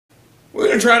We're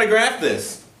going to try to graph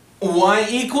this. Y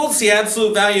equals the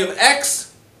absolute value of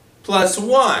x plus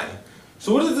 1.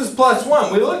 So what is this plus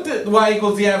 1? We looked at y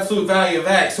equals the absolute value of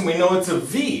x and we know it's a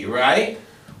v, right?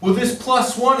 Well, this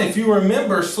plus 1, if you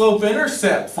remember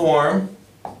slope-intercept form,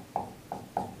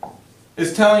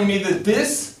 is telling me that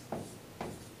this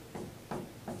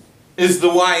is the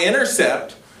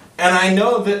y-intercept, and I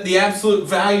know that the absolute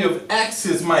value of x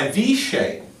is my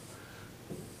v-shape.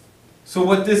 So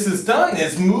what this has done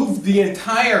is moved the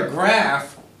entire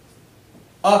graph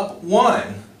up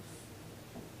 1.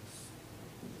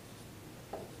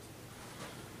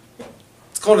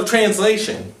 It's called a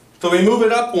translation. So we move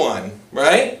it up 1,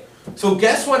 right? So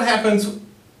guess what happens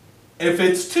if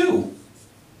it's 2?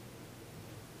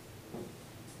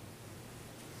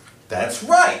 That's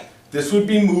right. This would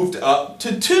be moved up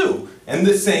to 2 in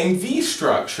the same V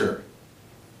structure.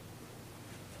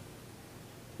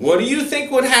 What do you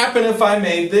think would happen if I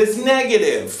made this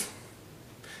negative?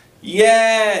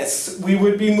 Yes, we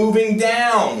would be moving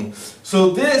down. So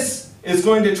this is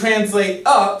going to translate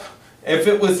up. If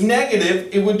it was negative,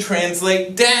 it would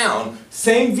translate down.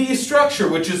 Same V structure,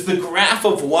 which is the graph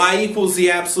of y equals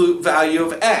the absolute value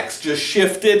of x, just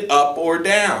shifted up or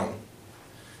down.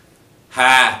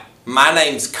 Hi, my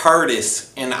name's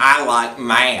Curtis and I like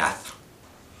math.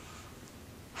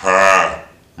 Hi,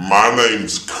 my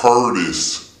name's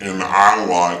Curtis and I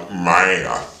like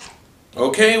math.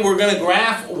 Okay, we're going to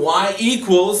graph y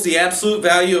equals the absolute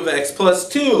value of x plus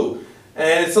 2.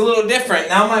 And it's a little different.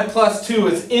 Now my plus 2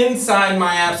 is inside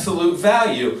my absolute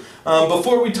value.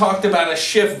 Before we talked about a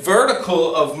shift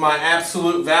vertical of my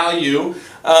absolute value.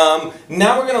 Now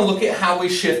we're going to look at how we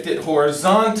shift it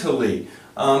horizontally.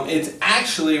 It's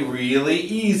actually really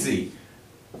easy.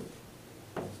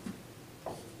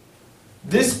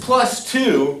 This plus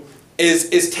 2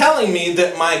 is telling me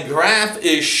that my graph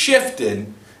is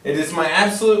shifted. It is my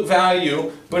absolute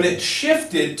value, but it's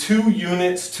shifted 2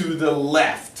 units to the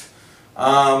left.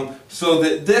 So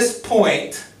that this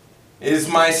point is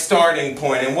my starting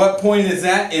point. And what point is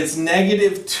that? It's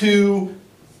negative 2,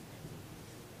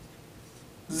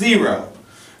 0.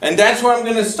 And that's where I'm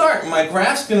going to start. My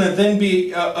graph's going to then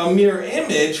be a mirror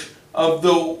image of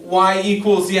the y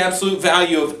equals the absolute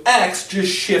value of x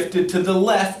just shifted to the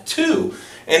left 2.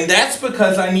 And that's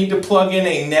because I need to plug in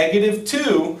a negative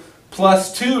 2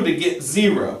 plus 2 to get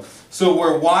 0. So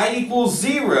where y equals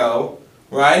 0,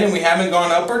 right, and we haven't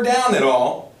gone up or down at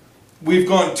all, we've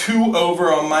gone 2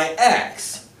 over on my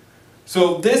x.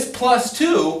 So this plus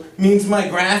 2 means my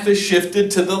graph is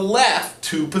shifted to the left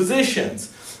 2 positions.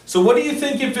 So what do you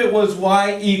think if it was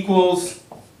y equals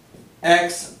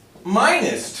x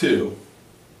minus 2?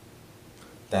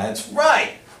 That's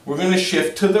right. We're going to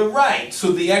shift to the right.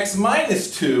 So the x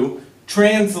minus 2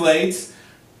 translates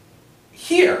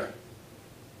here.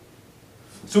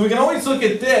 So we can always look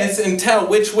at this and tell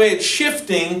which way it's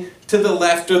shifting to the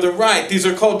left or the right. These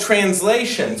are called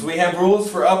translations. We have rules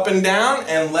for up and down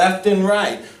and left and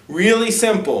right. Really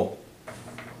simple.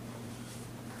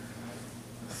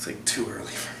 It's like too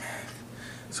early for math.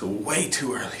 So way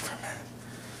too early for math.